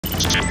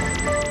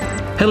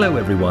Hello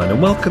everyone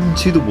and welcome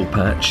to the Wool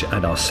Patch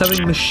and our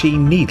sewing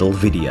machine needle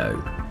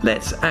video.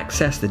 Let's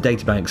access the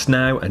databanks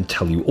now and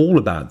tell you all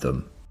about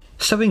them.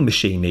 Sewing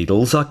machine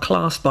needles are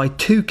classed by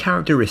two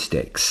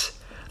characteristics: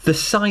 the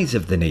size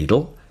of the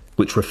needle,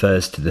 which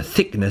refers to the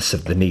thickness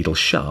of the needle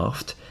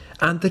shaft,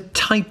 and the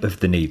type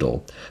of the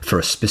needle for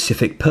a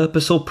specific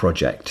purpose or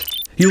project.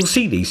 You'll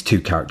see these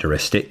two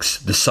characteristics,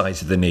 the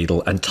size of the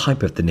needle and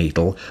type of the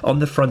needle, on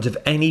the front of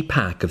any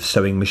pack of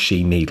sewing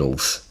machine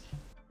needles.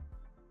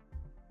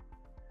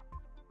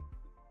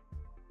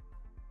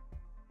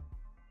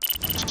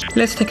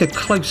 Let's take a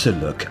closer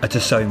look at a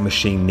sewing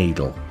machine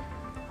needle.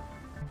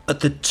 At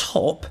the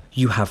top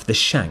you have the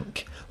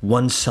shank.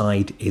 One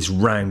side is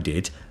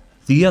rounded,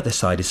 the other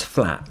side is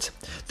flat.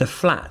 The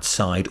flat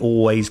side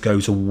always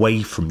goes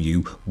away from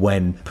you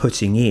when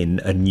putting in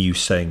a new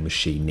sewing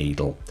machine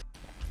needle.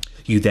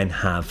 You then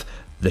have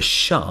the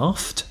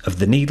shaft of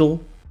the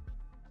needle.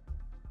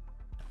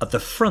 At the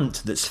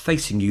front that's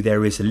facing you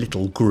there is a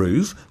little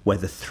groove where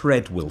the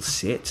thread will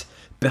sit.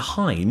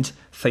 Behind,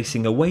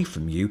 facing away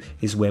from you,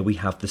 is where we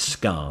have the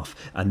scarf,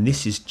 and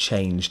this is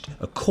changed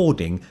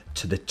according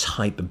to the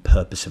type and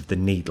purpose of the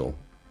needle.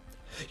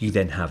 You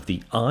then have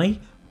the eye,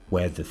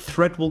 where the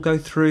thread will go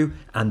through,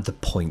 and the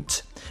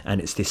point. And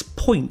it's this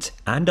point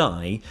and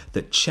eye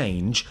that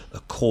change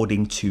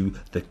according to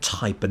the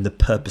type and the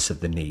purpose of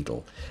the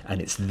needle.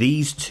 And it's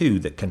these two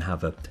that can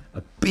have a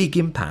big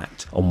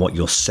impact on what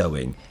you're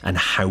sewing and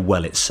how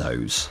well it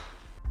sews.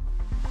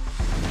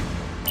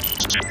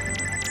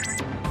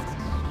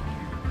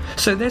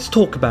 So let's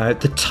talk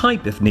about the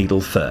type of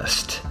needle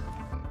first.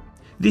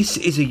 This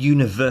is a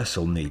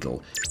universal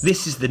needle.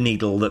 This is the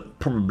needle that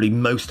probably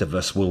most of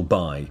us will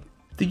buy.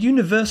 The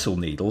universal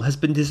needle has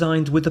been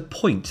designed with a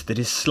point that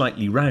is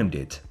slightly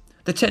rounded.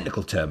 The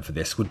technical term for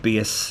this would be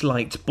a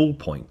slight ball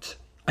point.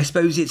 I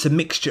suppose it's a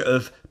mixture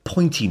of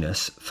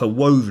pointiness for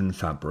woven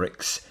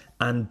fabrics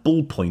and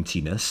ball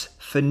pointiness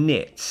for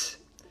knits.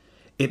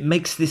 It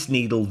makes this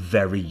needle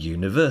very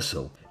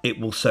universal. It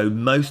will sew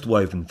most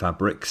woven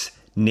fabrics,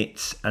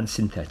 knits and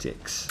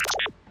synthetics.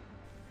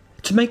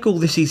 To make all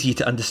this easier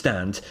to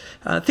understand,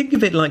 think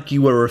of it like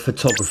you were a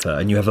photographer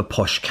and you have a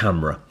posh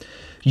camera.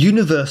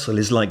 Universal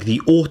is like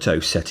the auto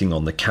setting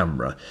on the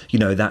camera, you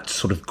know, that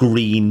sort of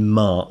green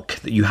mark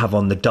that you have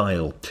on the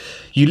dial.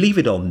 You leave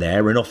it on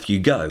there and off you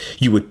go.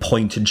 You would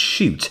point and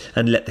shoot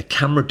and let the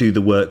camera do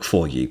the work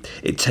for you.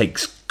 It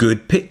takes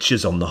good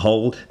pictures on the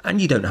whole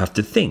and you don't have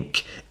to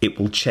think. It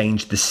will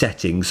change the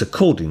settings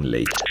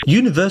accordingly.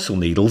 Universal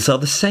needles are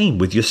the same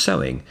with your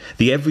sewing.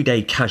 The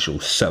everyday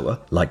casual sewer,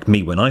 like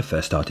me when I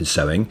first started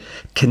sewing,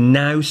 can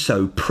now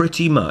sew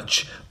pretty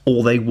much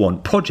all they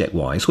want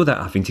project-wise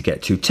without having to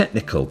get too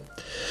technical.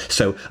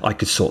 So I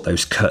could sort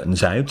those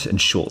curtains out and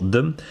shorten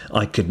them.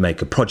 I could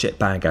make a project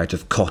bag out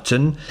of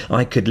cotton.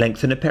 I could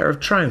lengthen a pair of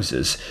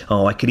trousers.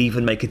 Oh, I could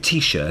even make a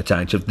t-shirt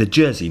out of the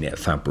jersey knit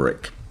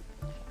fabric.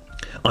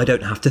 I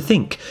don't have to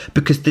think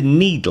because the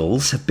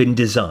needles have been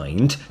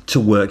designed to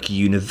work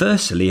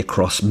universally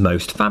across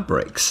most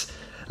fabrics,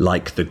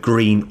 like the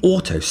green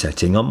auto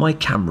setting on my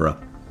camera.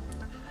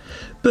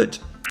 But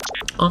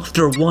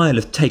after a while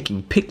of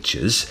taking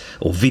pictures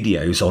or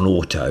videos on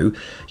auto,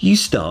 you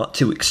start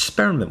to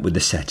experiment with the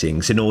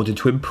settings in order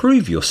to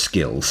improve your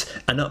skills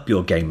and up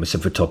your game as a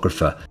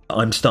photographer.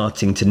 I'm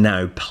starting to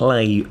now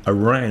play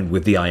around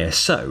with the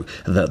ISO,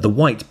 the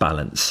white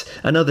balance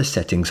and other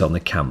settings on the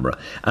camera,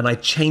 and I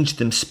change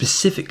them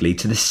specifically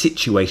to the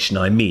situation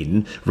I'm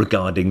in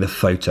regarding the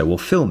photo or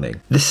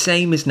filming. The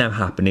same is now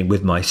happening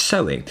with my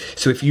sewing.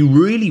 So if you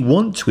really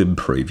want to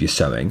improve your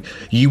sewing,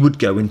 you would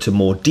go into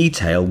more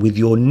detail with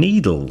your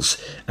needles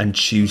and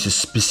choose a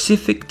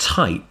specific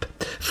type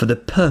for the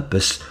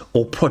purpose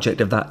or project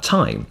of that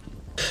time.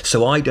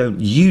 So I don't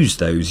use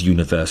those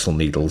universal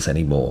needles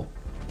anymore.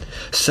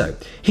 So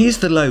here's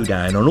the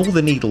lowdown on all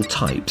the needle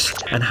types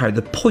and how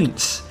the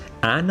points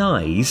and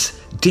eyes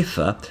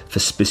differ for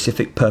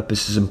specific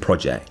purposes and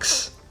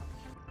projects.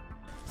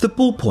 The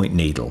ballpoint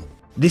needle.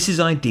 This is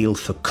ideal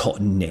for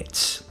cotton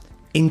knits,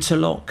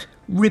 interlock,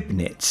 rib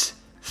knits,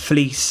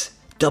 fleece,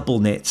 double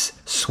knits,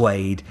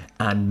 suede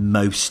and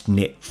most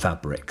knit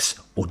fabrics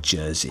or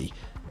jersey.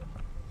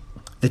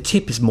 The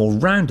tip is more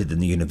rounded than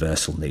the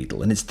universal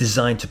needle and it's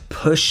designed to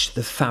push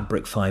the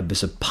fabric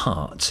fibres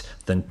apart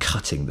than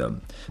cutting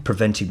them,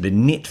 preventing the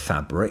knit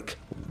fabric,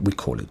 we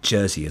call it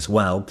jersey as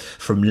well,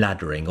 from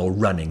laddering or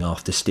running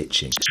after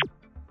stitching.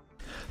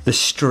 The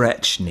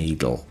stretch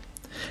needle.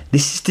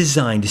 This is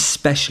designed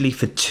especially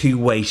for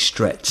two-way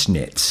stretch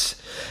knits.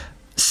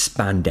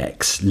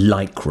 Spandex,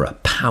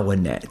 lycra, power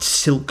net,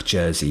 silk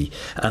jersey,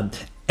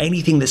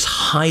 anything that's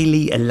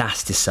highly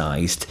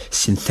elasticized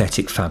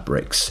synthetic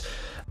fabrics.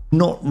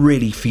 Not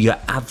really for your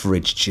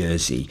average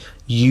jersey.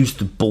 Use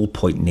the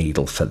ballpoint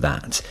needle for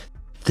that.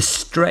 The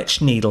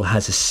stretch needle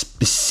has a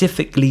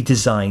specifically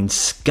designed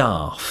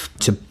scarf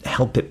to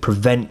help it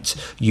prevent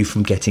you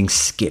from getting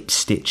skip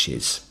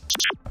stitches.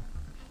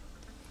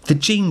 The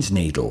jeans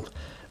needle,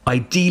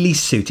 ideally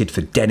suited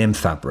for denim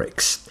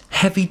fabrics.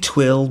 heavy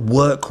twill,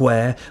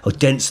 workwear, or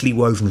densely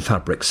woven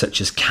fabrics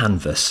such as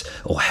canvas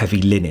or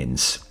heavy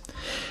linens.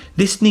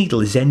 This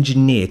needle is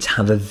engineered to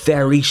have a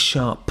very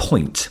sharp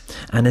point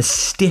and a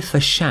stiffer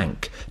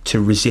shank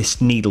to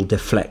resist needle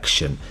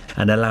deflection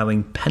and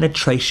allowing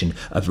penetration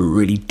of a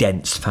really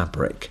dense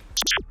fabric.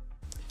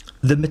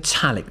 The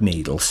metallic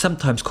needle,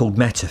 sometimes called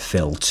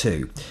metafill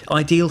too,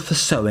 ideal for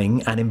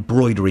sewing and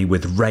embroidery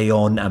with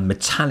rayon and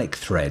metallic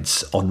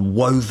threads on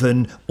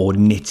woven or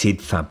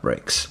knitted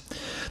fabrics.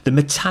 The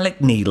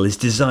metallic needle is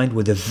designed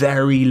with a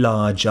very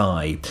large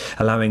eye,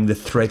 allowing the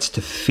threads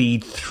to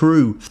feed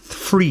through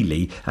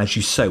freely as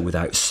you sew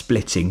without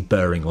splitting,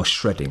 burring or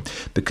shredding,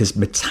 because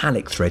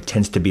metallic thread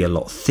tends to be a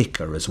lot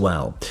thicker as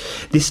well.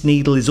 This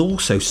needle is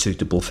also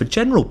suitable for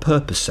general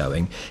purpose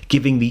sewing,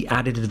 giving the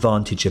added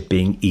advantage of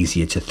being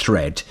easier to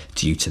thread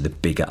due to the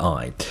bigger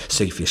eye.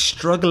 So if you're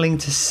struggling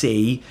to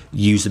see,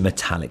 use a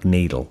metallic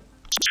needle.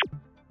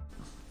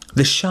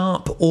 The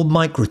sharp or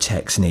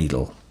microtex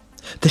needle.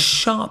 The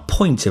sharp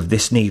point of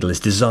this needle is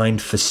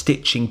designed for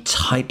stitching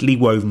tightly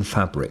woven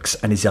fabrics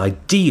and is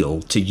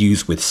ideal to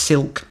use with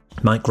silk,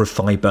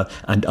 microfiber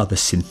and other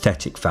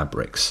synthetic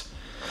fabrics.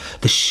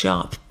 The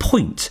sharp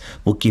point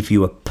will give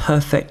you a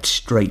perfect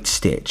straight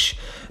stitch,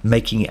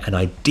 making it an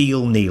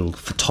ideal needle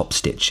for top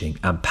stitching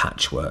and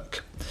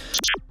patchwork.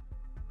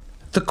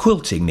 The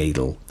quilting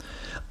needle.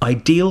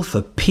 Ideal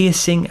for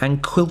piercing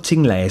and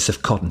quilting layers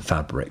of cotton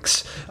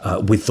fabrics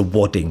with the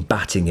wadding,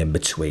 batting in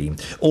between,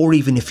 or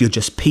even if you're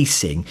just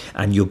piecing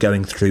and you're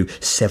going through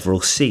several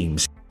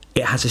seams.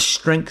 It has a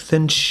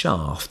strengthened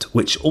shaft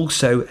which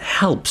also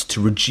helps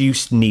to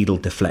reduce needle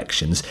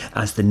deflections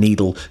as the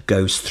needle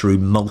goes through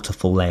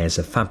multiple layers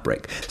of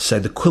fabric. So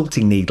the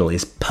quilting needle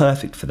is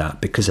perfect for that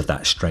because of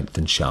that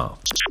strengthened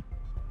shaft.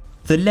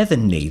 The leather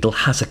needle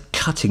has a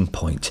cutting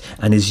point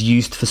and is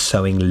used for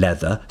sewing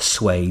leather,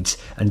 suedes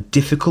and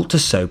difficult to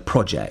sew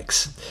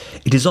projects.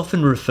 It is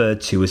often referred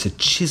to as a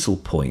chisel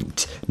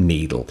point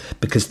needle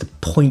because the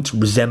point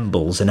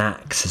resembles and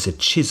acts as a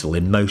chisel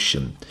in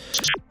motion.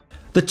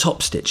 The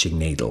top stitching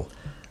needle.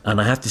 And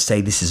I have to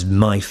say this is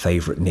my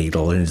favourite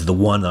needle and is the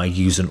one I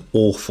use an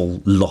awful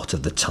lot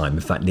of the time,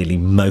 in fact nearly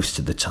most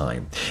of the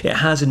time. It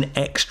has an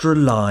extra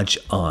large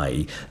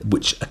eye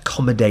which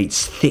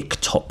accommodates thick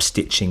top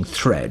stitching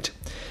thread.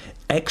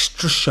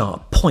 Extra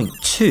sharp point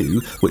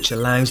too, which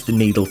allows the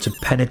needle to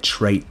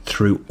penetrate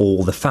through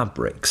all the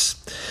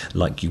fabrics,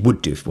 like you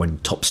would do when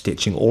top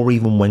stitching or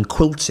even when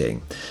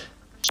quilting.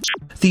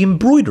 The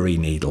embroidery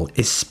needle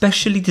is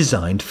specially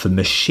designed for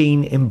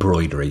machine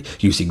embroidery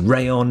using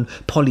rayon,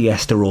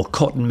 polyester or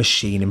cotton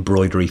machine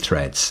embroidery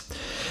threads.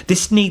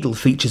 This needle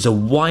features a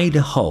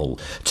wider hole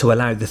to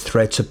allow the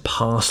thread to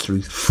pass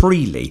through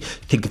freely.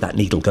 Think of that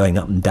needle going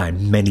up and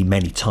down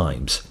many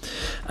times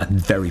and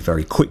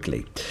very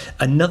quickly.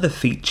 Another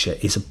feature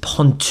is a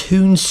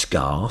pontoon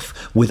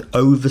scarf with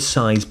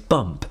oversized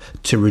bump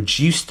to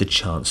reduce the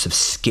chance of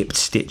skipped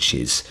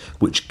stitches,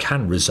 which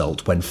can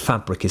result when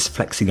fabric is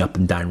flexing up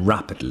and down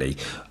rapidly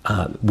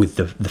with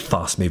the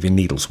fast moving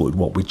needles,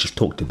 what we just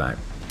talked about.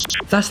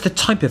 That's the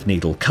type of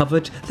needle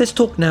covered. Let's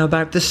talk now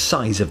about the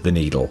size of the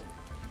needle.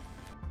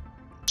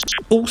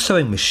 All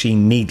sewing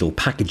machine needle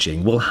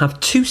packaging will have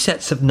two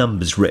sets of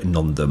numbers written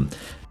on them.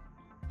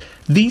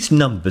 These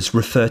numbers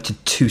refer to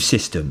two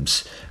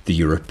systems, the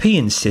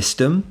European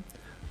system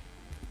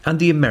and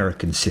the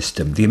American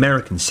system. The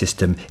American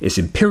system is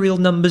imperial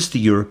numbers, the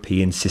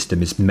European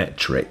system is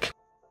metric.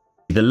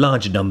 The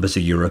larger numbers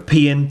are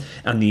European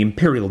and the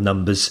imperial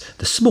numbers,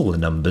 the smaller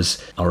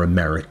numbers, are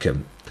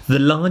American. The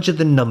larger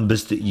the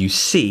numbers that you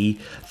see,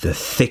 the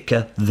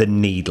thicker the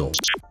needle.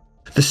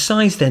 The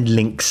size then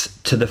links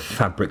to the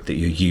fabric that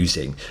you're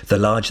using. The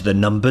larger the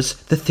numbers,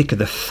 the thicker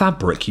the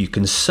fabric you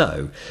can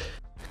sew.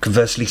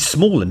 Conversely,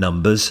 smaller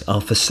numbers are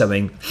for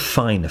sewing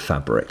finer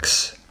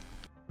fabrics.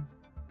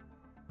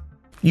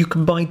 You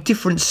can buy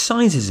different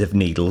sizes of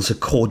needles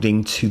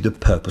according to the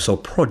purpose or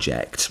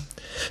project.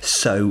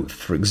 So,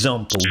 for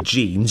example,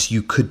 jeans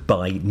you could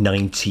buy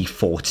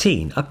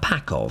 90-14, a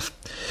pack of.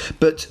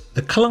 But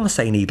the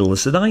Klasse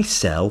needles that I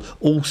sell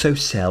also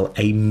sell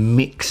a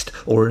mixed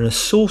or an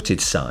assorted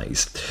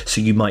size.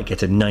 So you might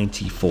get a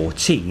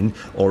 90-14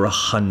 or a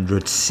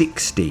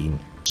 100-16.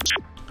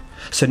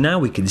 So now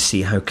we can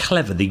see how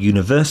clever the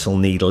universal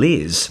needle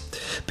is,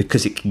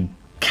 because it can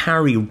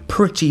carry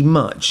pretty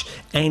much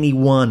any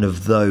one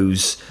of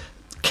those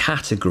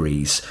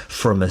categories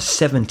from a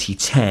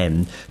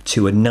 70-10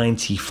 to a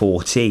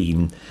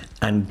 90-14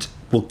 and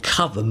will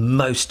cover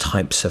most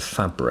types of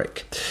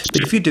fabric.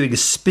 But if you're doing a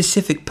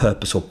specific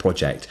purpose or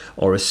project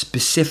or a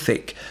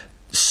specific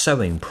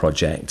sewing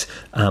project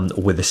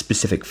with a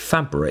specific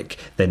fabric,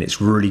 then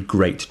it's really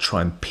great to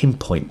try and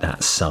pinpoint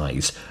that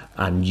size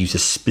and use a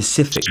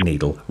specific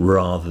needle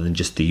rather than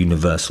just the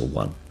universal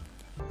one.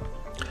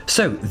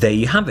 So there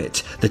you have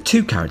it, the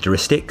two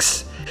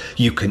characteristics.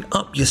 You can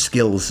up your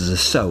skills as a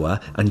sewer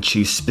and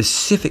choose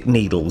specific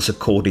needles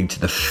according to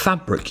the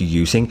fabric you're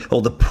using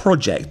or the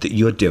project that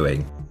you're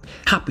doing.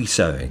 Happy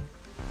sewing!